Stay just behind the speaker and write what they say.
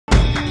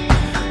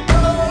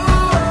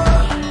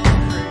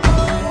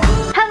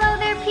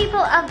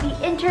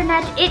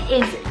internet. It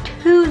is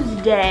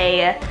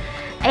Tuesday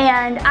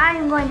and I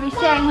am going to be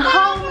staying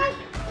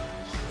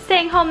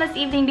home this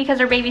evening because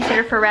our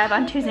babysitter for Rev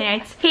on Tuesday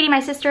nights, Katie, my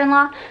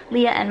sister-in-law,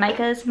 Leah and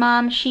Micah's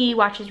mom, she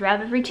watches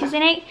Rev every Tuesday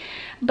night,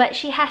 but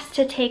she has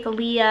to take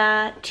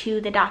Leah to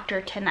the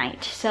doctor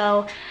tonight.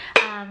 So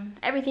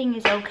everything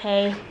is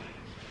okay.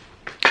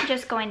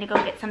 Just going to go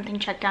get something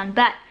checked on,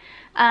 but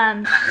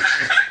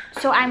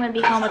so I'm gonna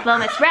be home with little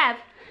Miss Rev,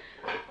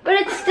 but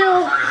it's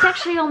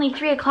actually only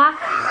 3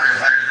 o'clock.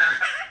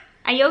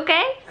 Are you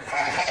okay?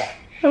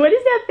 What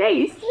is that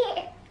face?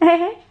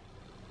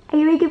 Are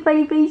you making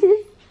funny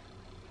faces?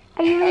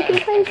 Are you making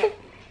funny faces?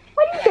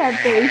 What is that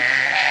face?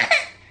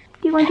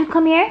 Do you want to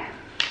come here?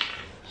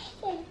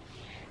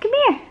 Come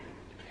here.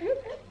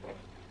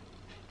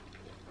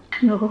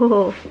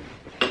 No.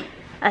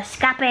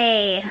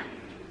 Escape.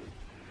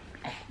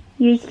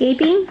 You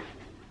escaping?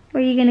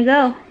 Where are you gonna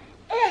go?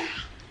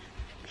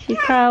 She's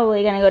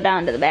probably gonna go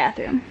down to the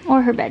bathroom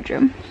or her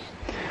bedroom.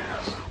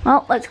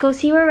 Well, let's go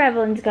see where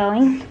Revelynne's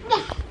going.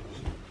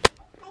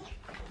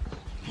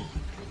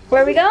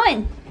 Where are we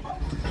going?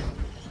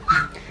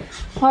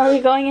 Are we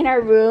going in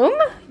our room?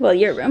 Well,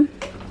 your room.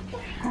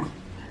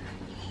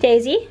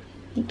 Daisy,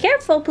 be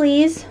careful,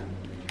 please.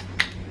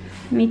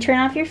 Let me turn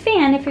off your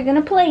fan if you're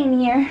gonna play in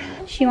here.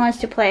 She wants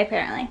to play,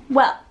 apparently.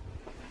 Well,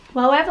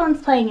 while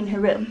Revelynne's playing in her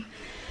room.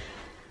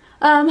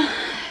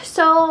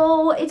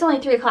 So it's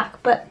only 3 o'clock,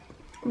 but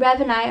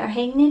Rev and I are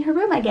hanging in her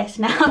room, I guess,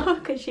 now,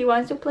 because she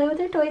wants to play with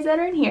her toys that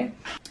are in here.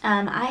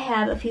 I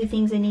have a few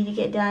things I need to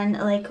get done,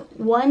 like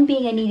one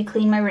being I need to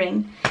clean my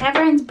ring. I have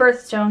Ryan's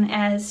birthstone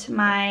as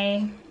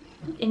my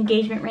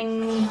engagement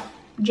ring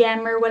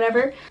gem or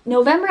whatever.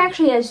 November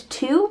actually has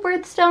 2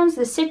 birthstones,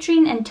 the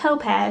citrine and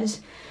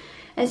topaz.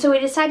 And so we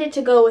decided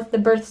to go with the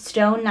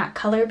birthstone, not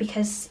color,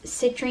 because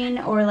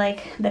citrine, or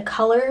like the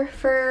color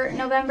for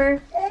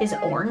November, is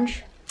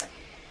orange.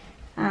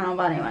 I don't know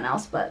about anyone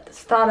else, but the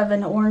thought of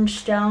an orange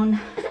stone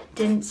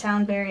didn't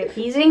sound very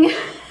appeasing.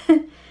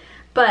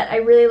 But I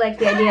really like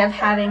the idea of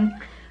having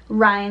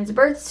Ryan's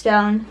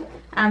birthstone.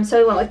 So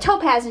we went with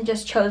topaz and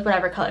just chose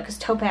whatever color, because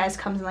topaz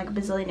comes in like a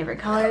bazillion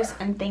different colors,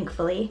 and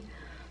thankfully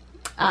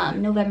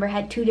November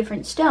had 2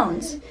 different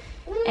stones.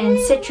 And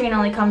citrine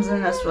only comes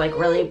in this like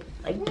really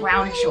like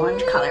brownish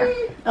orange color.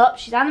 Oh,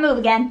 she's on the move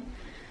again.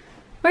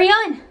 Where are you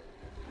going?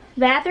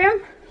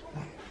 Bathroom?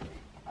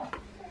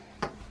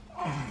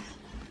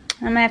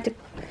 I'm gonna have to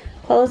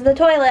close the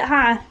toilet,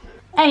 huh?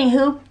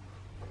 Anywho,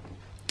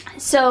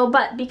 so,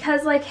 but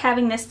because like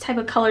having this type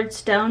of colored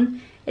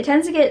stone, it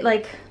tends to get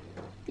like,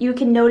 you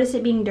can notice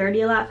it being dirty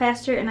a lot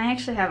faster, and I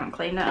actually haven't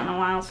cleaned it in a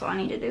while, so I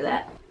need to do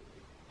that.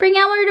 Bring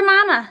Elmer to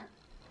Mama.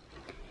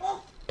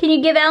 Can you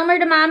give Elmer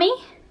to Mommy?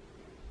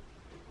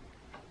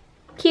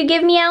 Can you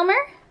give me Elmer?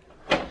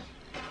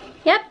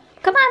 Yep,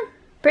 come on,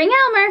 bring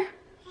Elmer.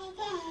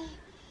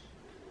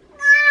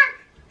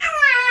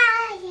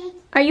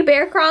 Are you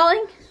bear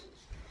crawling?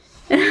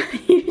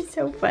 You're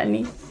so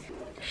funny.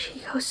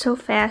 She goes so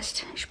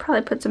fast. I should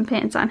probably put some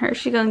pants on her.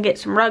 She's gonna get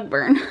some rug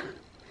burn. Do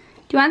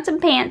you want some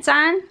pants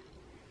on?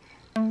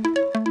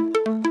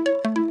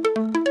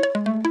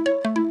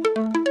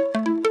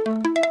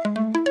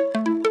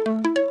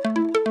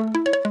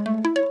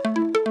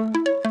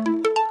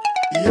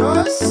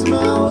 Your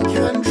smile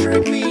can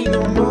trick me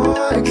no more,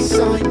 'cause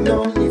I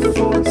know you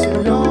for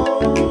too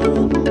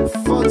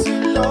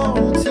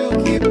long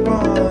to keep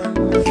on.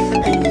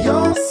 And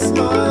your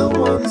smile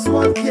was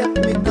what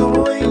kept me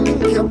going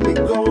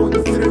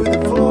through the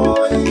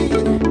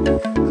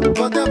void.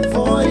 But that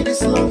void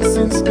is long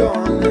since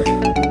gone,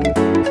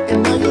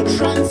 and now you're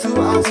trying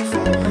to ask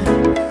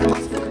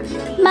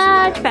for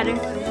much better.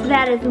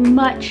 That is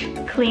much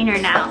cleaner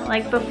now.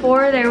 Like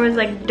before, there was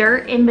like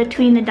dirt in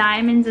between the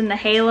diamonds and the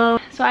halo.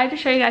 So I have to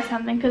show you guys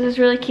something because it's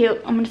really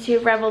cute. I'm gonna see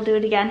if Rev will do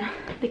it again.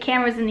 The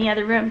camera's in the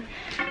other room,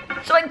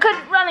 so I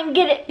couldn't run and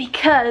get it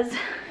because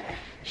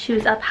she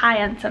was up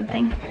high on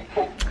something.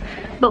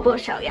 But we'll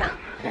show you.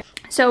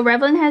 So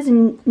Revelynne has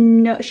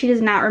she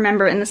does not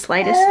remember in the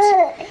slightest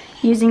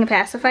using a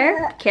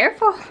pacifier.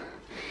 Careful.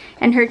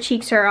 And her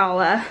cheeks are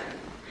all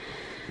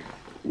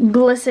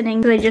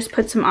glistening. They just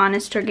put some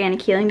Honest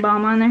Organic Healing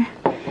Balm on there.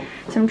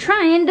 So I'm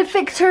trying to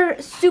fix her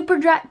super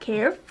dry,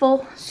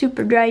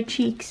 super dry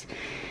cheeks.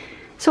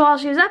 So while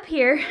she was up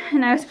here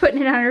and I was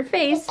putting it on her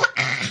face,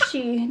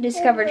 she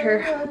discovered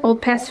her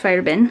old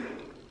pacifier bin.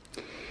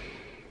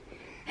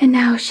 And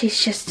now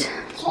she's just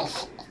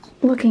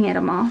looking at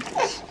them all.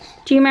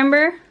 Do you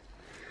remember?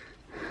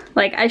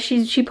 Like,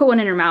 she put one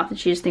in her mouth and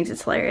she just thinks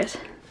it's hilarious.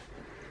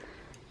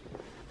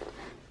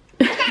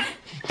 She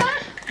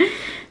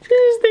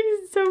just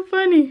thinks it's so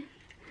funny.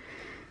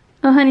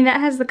 Oh, honey, that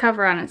has the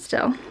cover on it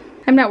still.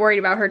 I'm not worried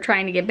about her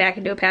trying to get back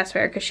into a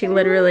pacifier because she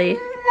literally,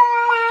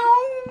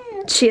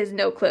 she has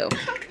no clue.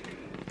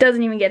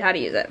 Doesn't even get how to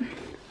use it.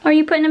 Are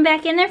you putting them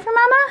back in there for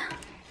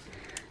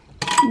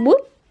Mama?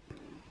 Whoop.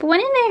 Put one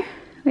in there.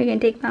 Are you gonna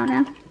take them out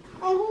now?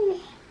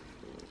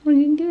 What are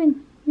you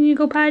doing? You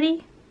go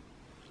potty?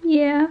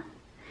 Yeah.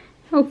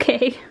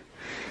 Okay.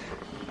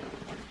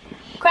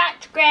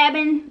 Crotch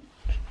grabbing.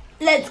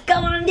 Let's go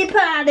on the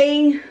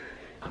party.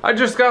 I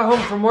just got home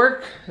from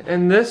work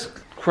and this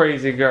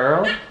crazy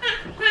girl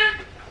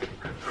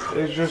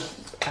is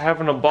just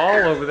having a ball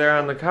over there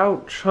on the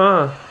couch,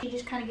 huh? She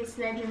just kind of gets to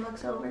the edge and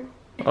looks over.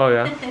 Oh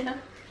yeah?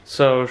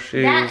 So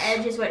she's... That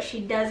edge is what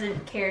she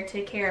doesn't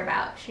care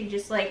about. She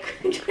just like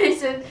tries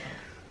to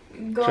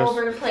go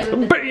over to play with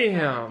the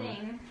BAM!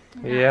 thing.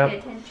 Yep. Pay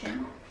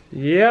attention.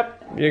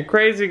 Yep, you're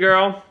crazy,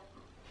 girl.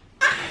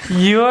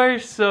 You are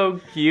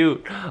so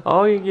cute.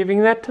 Oh, you're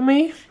giving that to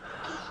me?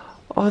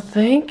 Oh,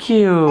 thank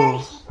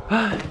you.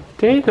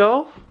 There you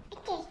go.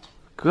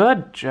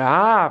 Good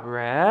job,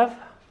 Rev.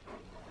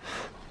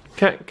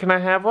 Can I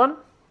have one?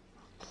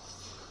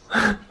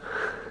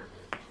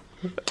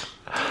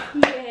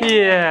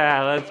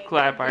 Yeah, let's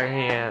clap our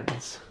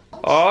hands.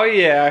 Oh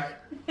yeah.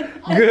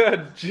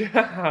 Good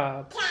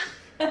job.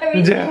 Are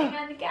we sitting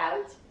on the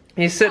couch?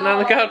 He's sitting on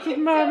the couch with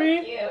mommy?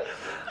 So cute.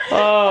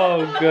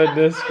 Oh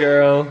goodness,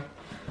 girl.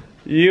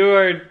 You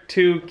are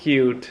too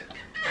cute.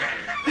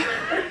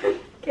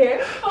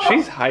 Careful.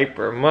 She's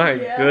hyper, my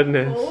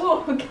goodness.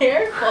 Oh,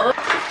 careful.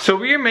 So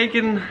we are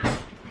making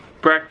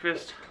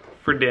breakfast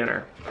for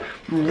dinner.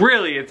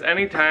 Really, it's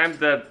any time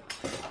that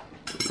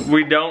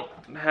we don't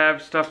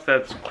have stuff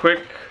that's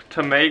quick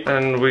to make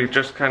and we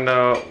just kind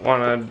of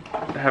want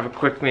to have a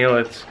quick meal.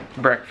 It's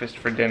breakfast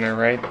for dinner,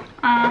 right?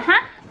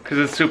 Uh-huh. Because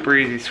it's super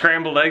easy.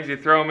 Scrambled eggs, you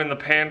throw them in the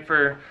pan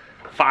for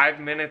 5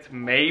 minutes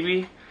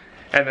maybe,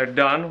 and they're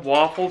done.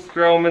 Waffles,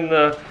 throw them in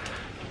the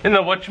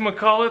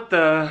whatchamacallit,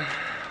 the,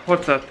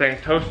 what's that thing,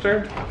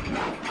 toaster?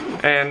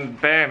 And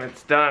bam,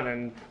 it's done,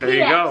 and there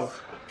you go.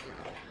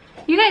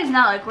 You guys know,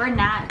 like, we're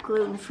not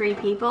gluten-free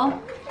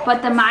people,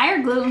 but the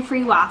Meyer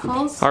gluten-free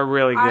waffles are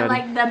really good. Are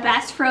like the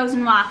best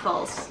frozen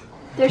waffles.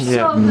 They're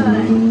so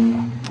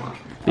good.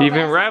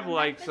 Even Rev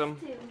likes them.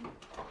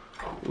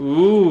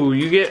 Ooh,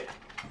 you get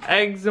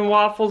eggs and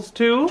waffles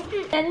too?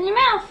 Get in your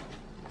mouth.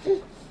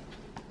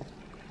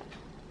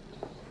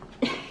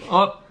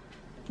 Oh,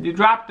 you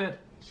dropped it.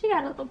 She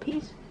got a little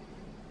piece.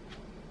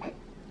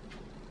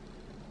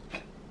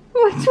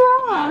 What's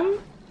wrong?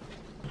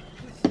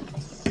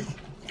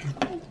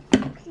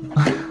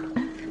 I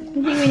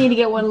think we need to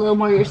get one a little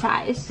more your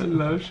size. I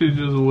know, she's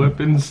just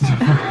whipping stuff.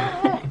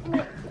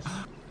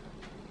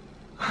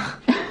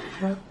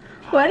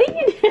 What are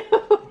you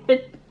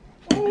doing?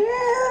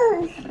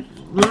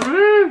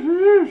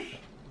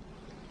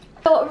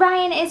 So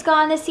Ryan is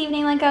gone this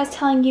evening, like I was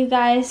telling you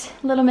guys.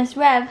 Little Miss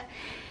Rev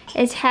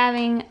is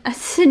having a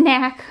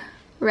snack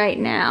right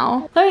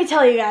now. Let me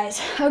tell you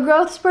guys, a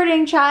growth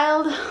spurting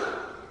child,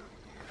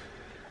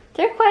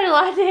 they're quite a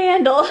lot to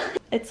handle.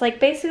 It's like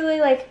basically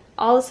like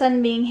all of a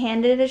sudden being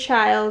handed a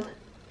child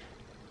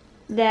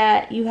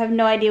that you have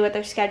no idea what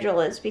their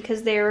schedule is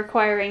because they're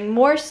requiring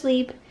more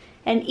sleep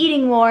and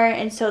eating more,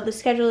 and so the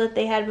schedule that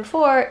they had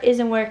before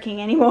isn't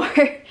working anymore.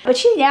 But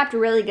she napped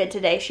really good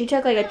today. She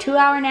took like a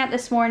 2-hour nap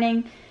this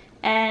morning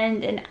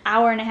and an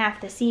hour and a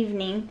half this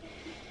evening.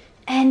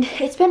 And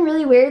it's been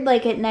really weird,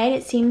 like at night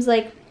it seems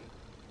like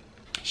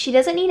she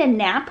doesn't need a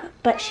nap,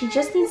 but she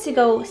just needs to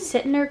go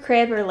sit in her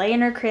crib or lay in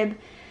her crib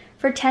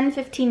for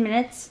 10-15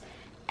 minutes,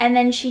 and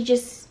then she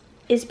just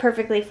is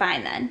perfectly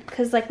fine then,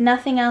 because like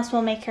nothing else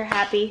will make her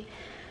happy.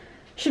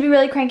 She'll be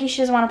really cranky.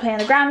 She doesn't want to play on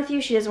the ground with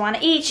you. She doesn't want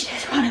to eat. She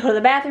doesn't want to go to the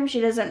bathroom.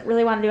 She doesn't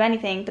really want to do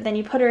anything. But then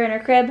you put her in her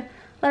crib,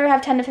 let her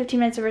have 10 to 15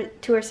 minutes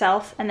to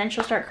herself, and then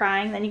she'll start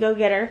crying. Then you go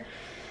get her,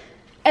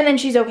 and then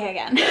she's okay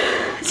again.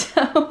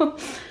 So,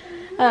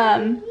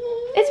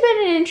 it's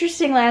been an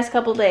interesting last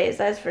couple days,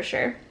 that's for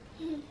sure.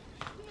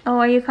 Oh,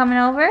 are you coming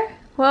over?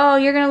 Whoa,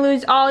 you're gonna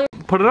lose all your...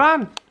 Put it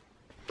on.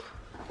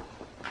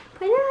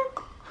 Put it on.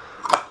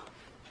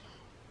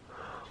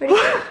 Where'd it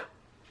go?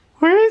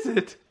 Where is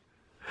it?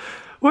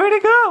 Where'd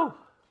it go?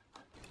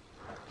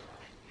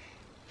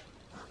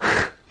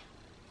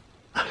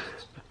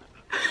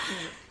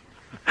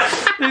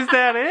 Is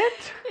that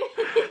it?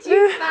 Did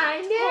you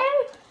find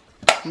it?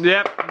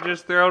 Yep,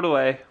 just throw it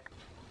away.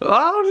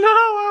 Oh no,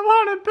 I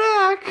want it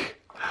back.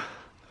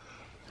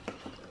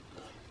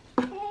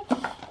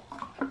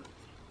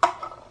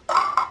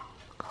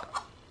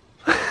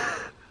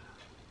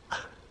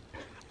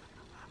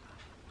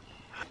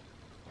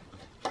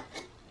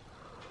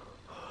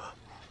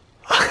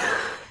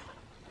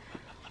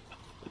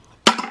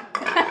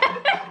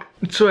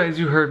 So as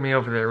you heard me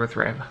over there with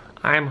Rev,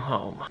 I'm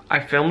home. I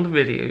filmed a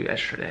video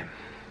yesterday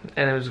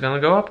and it was gonna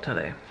go up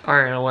today.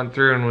 Arianna went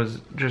through and was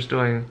just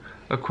doing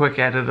a quick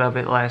edit of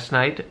it last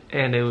night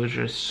and it was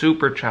just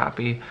super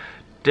choppy.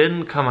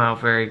 Didn't come out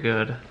very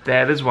good.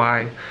 That is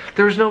why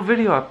there was no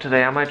video up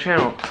today on my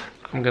channel.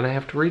 I'm gonna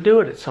have to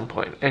redo it at some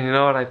point. And you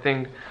know what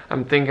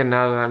I'm thinking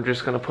now that I'm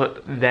just gonna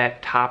put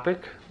that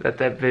topic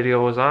that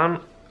video was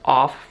on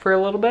off for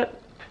a little bit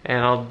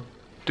and I'll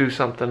do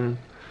something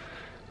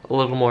a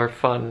little more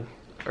fun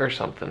or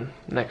something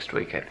next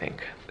week, I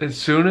think. As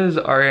soon as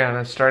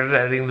Arianna started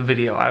editing the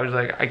video, I was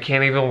like, I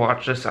can't even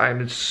watch this.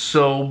 I'm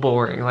so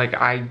boring. Like,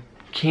 I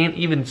can't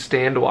even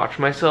stand to watch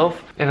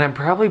myself. And I'm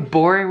probably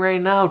boring right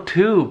now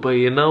too, but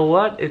you know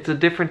what? It's a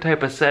different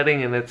type of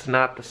setting and it's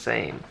not the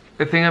same.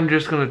 I think I'm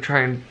just gonna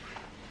try and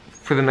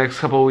for the next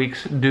couple of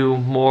weeks do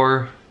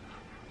more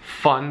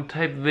fun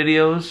type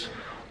videos,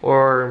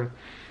 or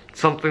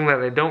something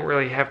that I don't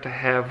really have to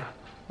have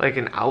like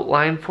an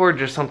outline for,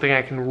 just something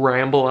I can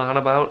ramble on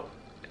about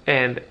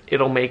and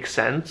it'll make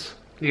sense.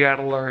 You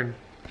gotta learn.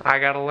 I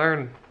gotta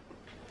learn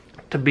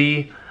to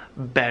be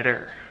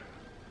better.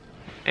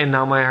 And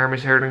now my arm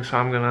is hurting, so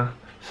I'm gonna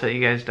set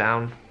you guys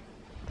down.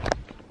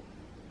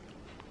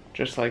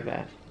 Just like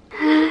that.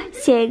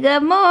 Say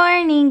good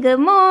morning,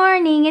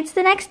 it's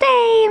the next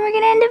day and we're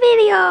gonna end the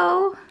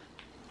video.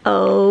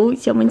 Oh,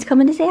 someone's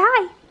coming to say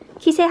hi.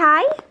 Can you say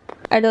hi?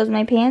 Are those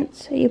my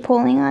pants? Are you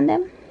pulling on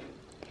them?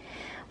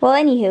 Well,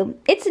 anywho,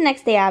 it's the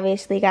next day,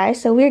 obviously, guys,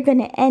 so we're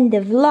gonna end the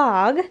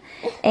vlog.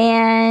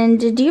 And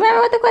do you remember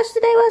what the question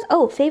today was?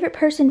 Oh, favorite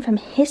person from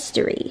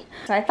history.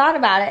 So I thought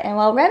about it, and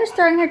while Rev is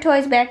throwing her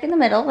toys back in the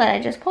middle that I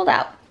just pulled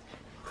out,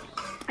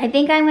 I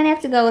think I'm gonna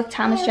have to go with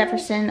Thomas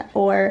Jefferson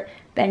or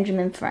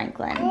Benjamin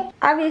Franklin.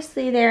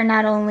 Obviously, they're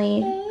not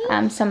only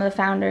some of the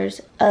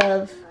founders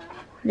of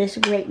this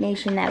great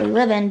nation that we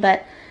live in,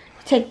 but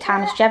take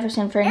Thomas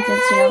Jefferson, for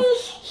instance, you know,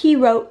 he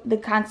wrote the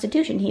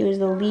Constitution. He was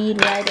the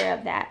lead writer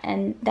of that,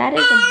 and that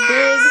is a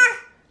big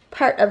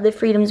part of the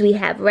freedoms we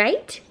have,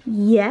 right?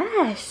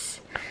 Yes.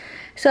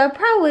 So I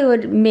probably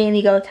would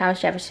mainly go with Thomas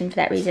Jefferson for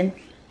that reason,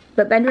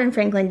 but Benjamin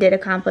Franklin did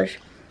accomplish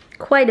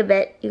quite a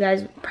bit. You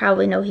guys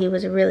probably know he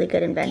was a really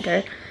good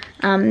inventor.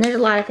 There's a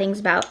lot of things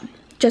about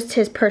just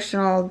his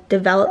personal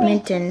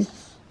development and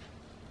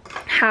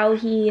how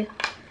he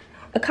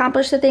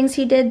accomplished the things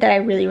he did that I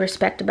really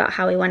respect about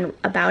how he went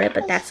about it,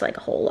 but that's like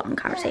a whole long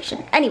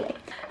conversation. Anyway,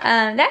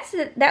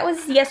 that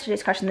was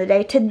yesterday's question of the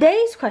day.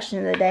 Today's question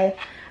of the day.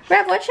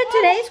 Rev, what should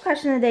today's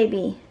question of the day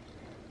be?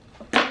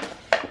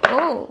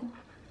 Oh.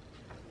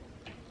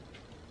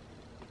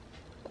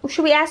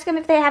 Should we ask them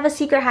if they have a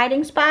secret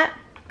hiding spot?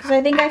 Because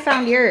I think I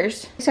found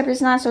yours, except it's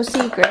not so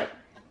secret.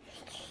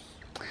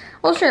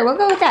 Well, sure, we'll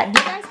go with that. Do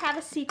you guys have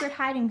a secret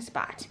hiding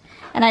spot?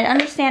 And I'd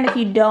understand if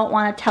you don't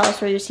want to tell us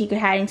where your secret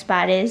hiding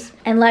spot is.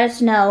 And let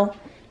us know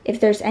if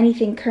there's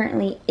anything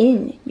currently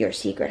in your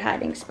secret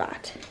hiding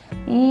spot.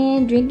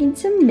 And drinking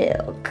some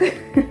milk.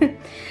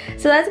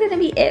 So that's going to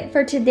be it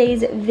for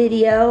today's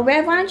video.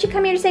 Rev, why don't you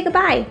come here to say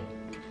goodbye?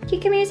 Can you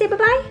come here to say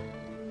bye-bye?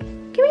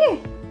 Come here.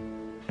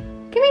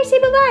 Come here, say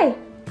bye-bye.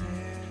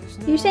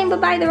 You're saying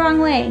bye-bye the wrong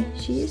way.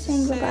 She is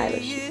saying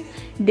bye-bye.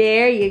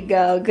 There you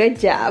go. Good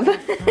job.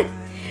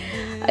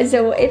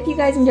 So if you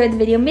guys enjoyed the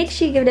video, make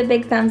sure you give it a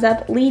big thumbs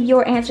up. Leave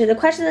your answer to the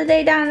question of the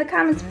day down in the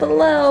comments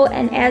below.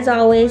 And as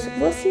always,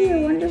 we'll see your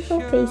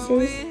wonderful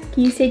faces.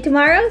 Can you say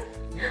tomorrow?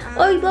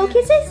 Oh, you blow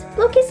kisses?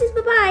 Blow kisses,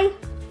 bye-bye.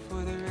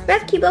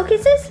 Rev, can you blow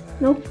kisses?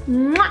 No.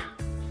 Mwah.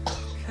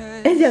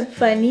 Is that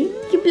funny?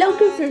 Can you blow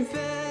kisses?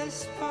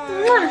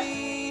 Mwah.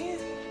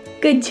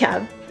 Good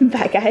job.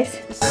 Bye, guys.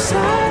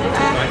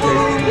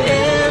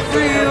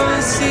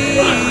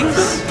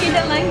 You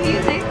don't like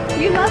music?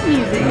 You love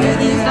music.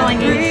 You just don't like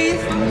music.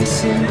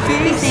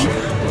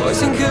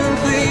 Wasn't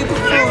complete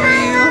before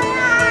you.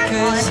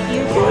 'Cause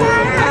you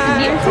are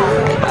beautiful.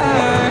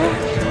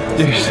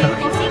 You're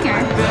so